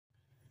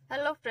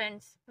Hello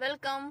friends,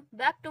 welcome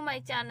back to my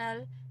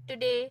channel.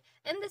 Today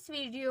in this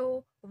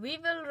video we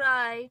will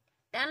write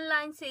 10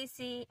 lines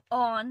essay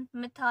on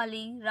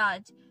Mithali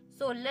Raj.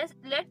 So let's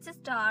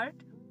start.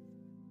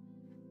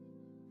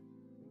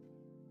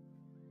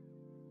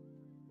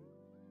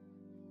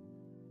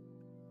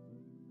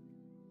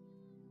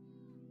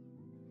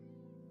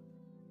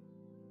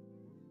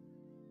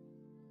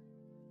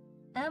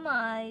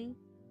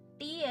 Mithali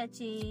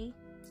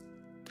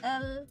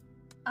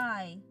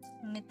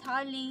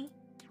Mithali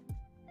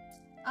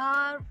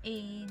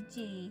Raj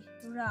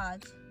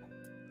Raj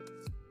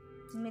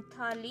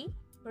Mithali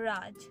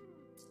Raj.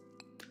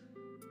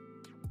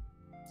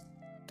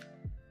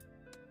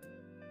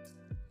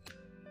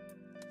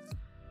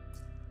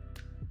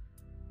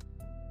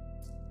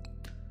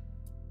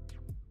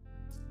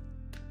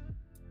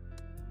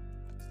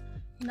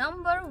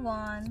 Number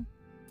 1.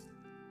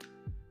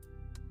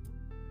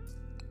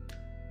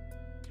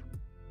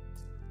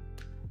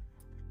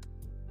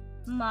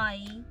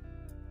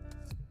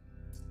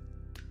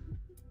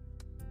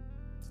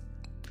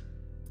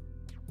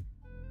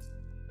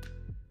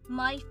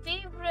 My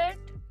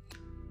favorite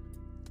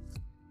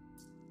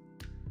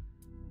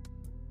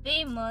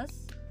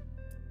famous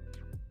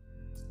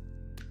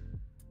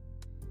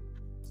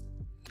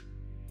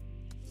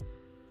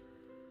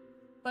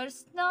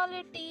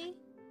personality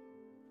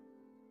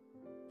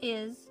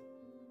is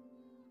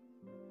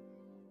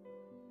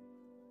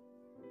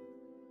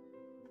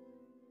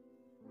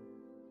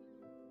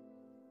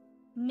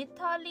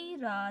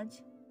Mithali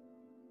Raj.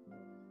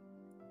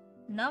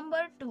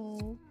 Number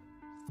 2.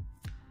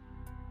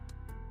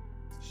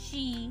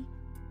 She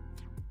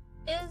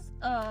is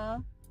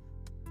a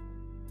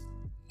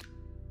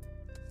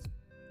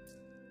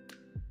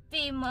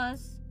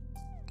famous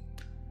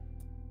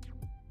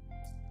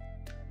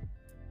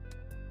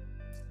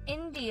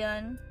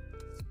Indian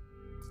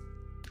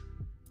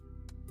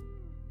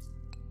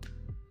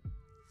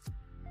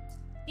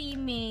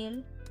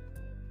female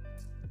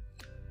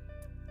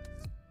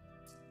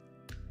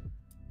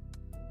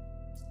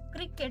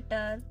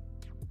cricketer.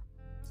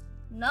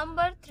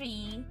 Number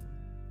 3.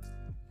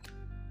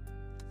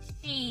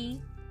 She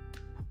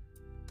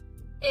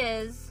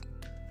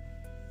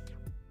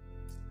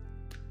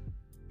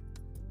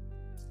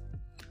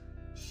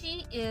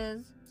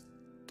is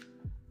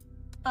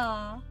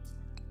a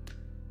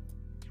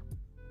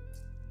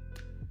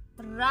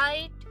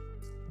right-handed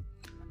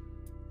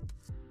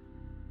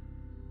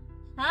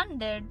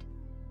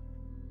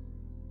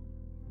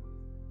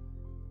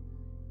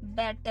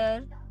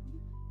batter.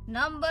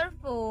 Number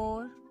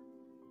 4.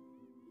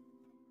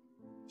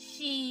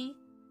 She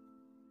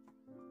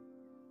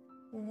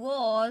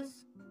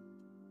was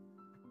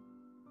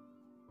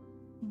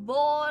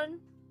born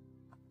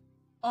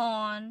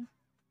on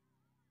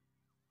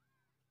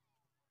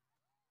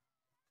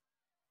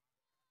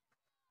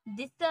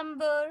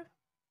December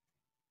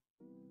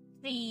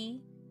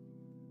 3,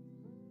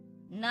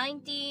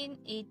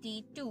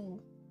 1982.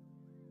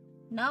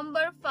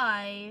 Number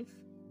 5.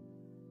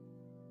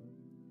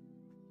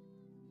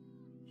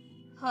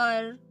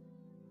 Her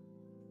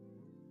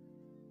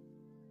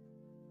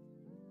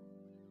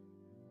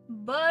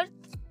birth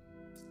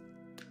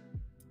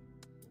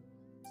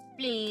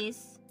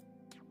place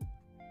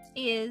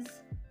is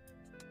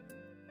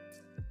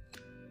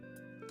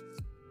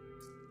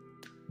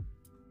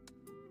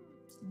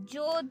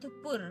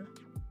Jodhpur.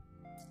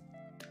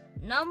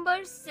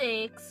 Number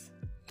 6.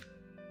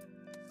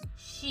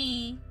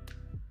 She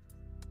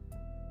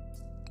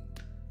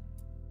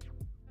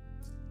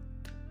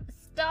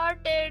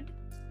started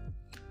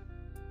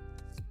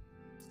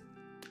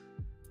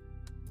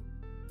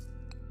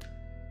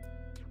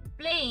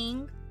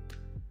playing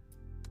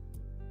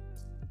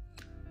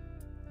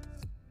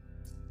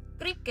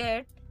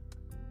cricket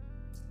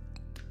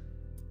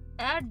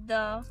at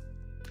the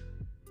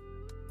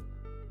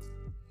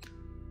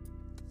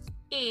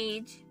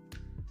age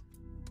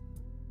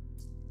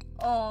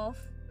of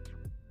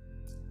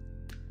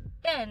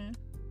 10.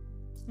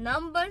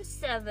 Number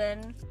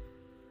 7.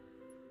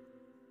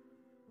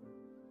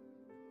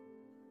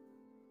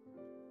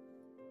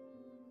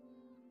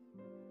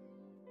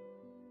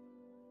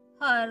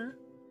 Her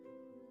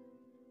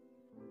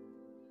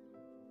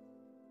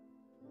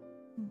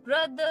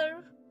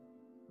brother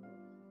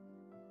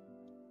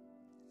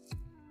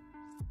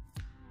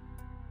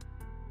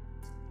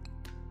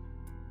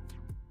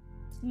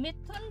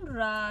Mithali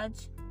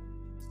Raj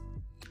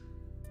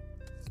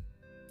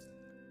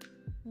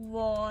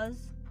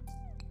was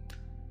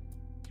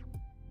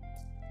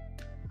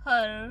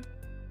her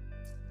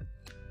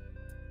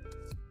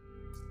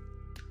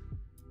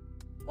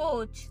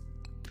coach.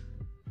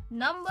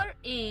 Number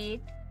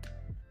 8.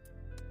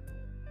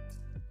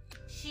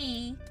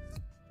 She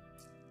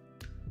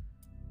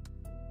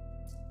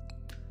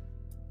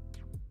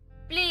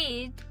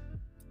played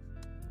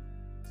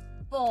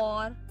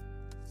for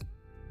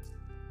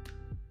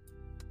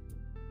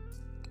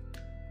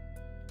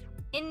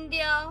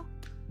India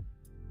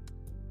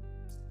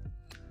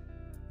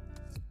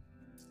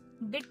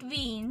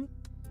between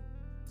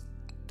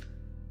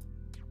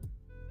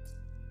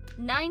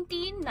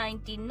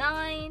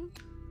 1999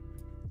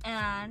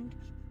 and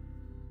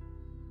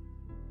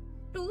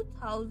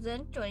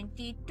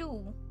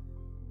 2022.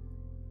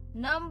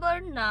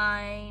 Number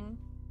 9.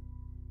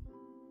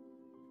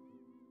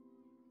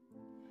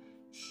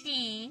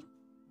 She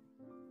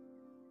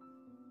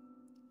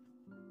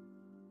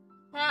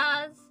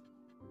has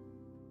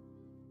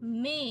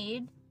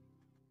made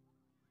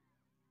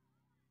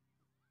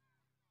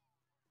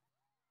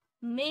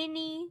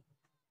many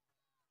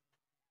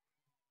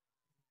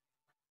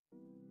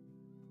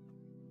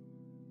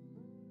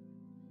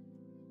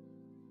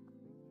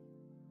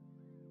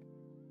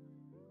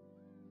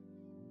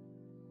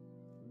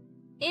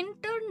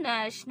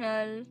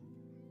international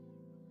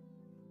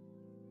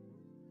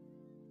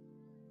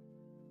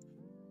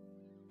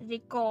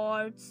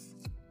records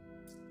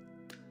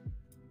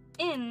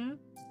in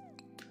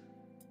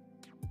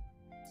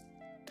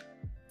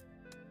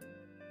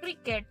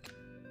cricket.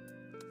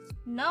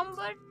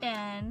 Number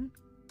 10.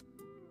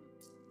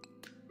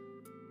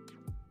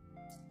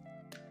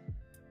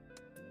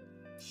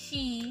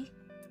 She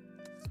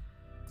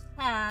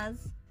has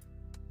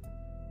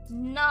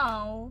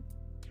now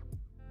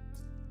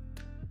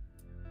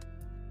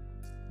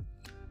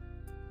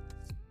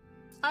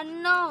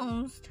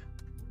announced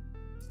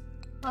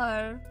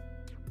her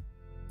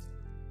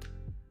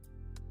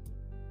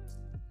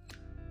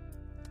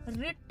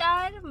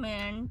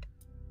retirement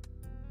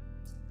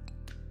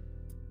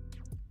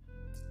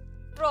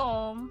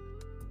from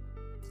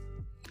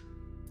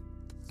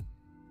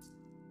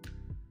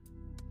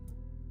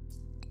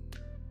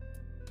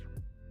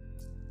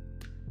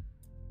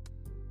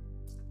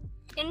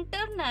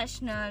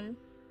international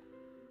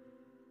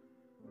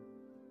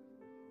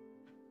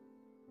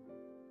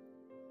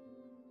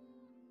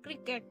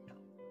cricket.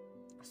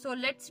 So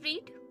let's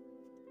read.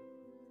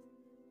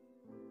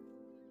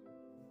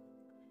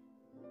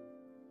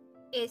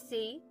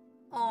 Essay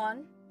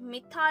on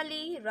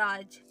Mithali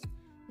Raj.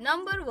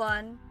 Number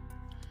 1.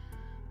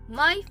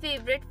 My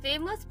favorite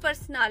famous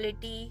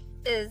personality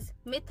is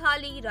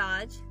Mithali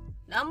Raj.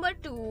 Number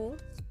 2.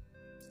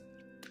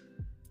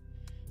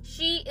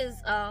 She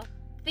is a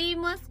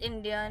famous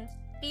Indian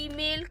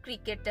female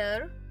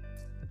cricketer.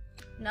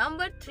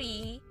 Number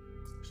 3.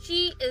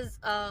 She is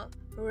a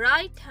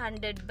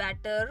right-handed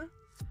batter.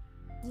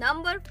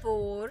 Number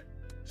 4.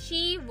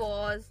 She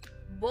was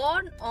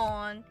born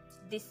on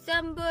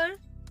December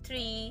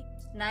 3,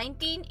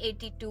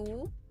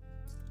 1982.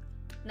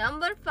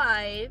 Number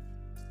 5.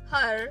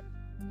 Her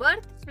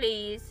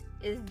birthplace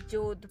is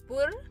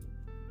Jodhpur.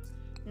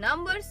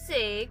 Number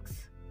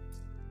 6.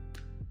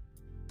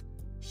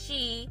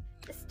 She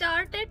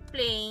started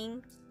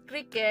playing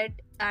cricket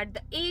at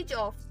the age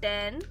of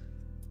 10.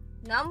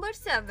 Number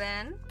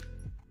 7.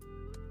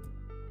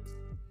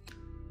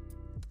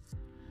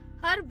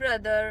 Her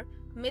brother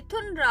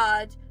Mithali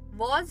Raj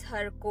was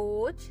her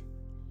coach.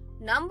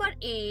 Number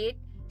 8.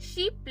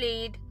 She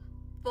played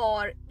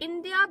for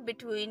India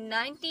between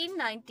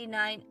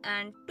 1999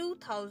 and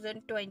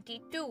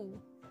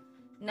 2022.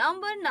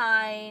 Number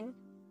 9.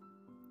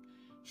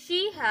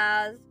 She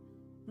has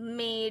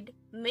made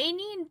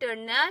many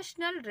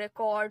international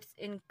records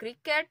in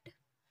cricket.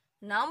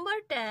 Number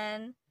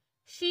 10.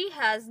 She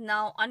has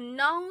now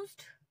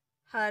announced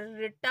her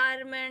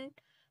retirement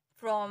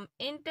from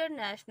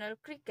international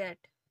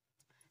cricket.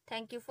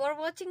 Thank you for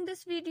watching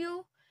this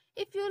video.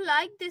 If you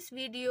like this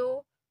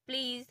video,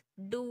 please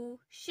do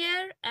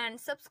share and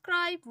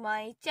subscribe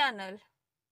my channel.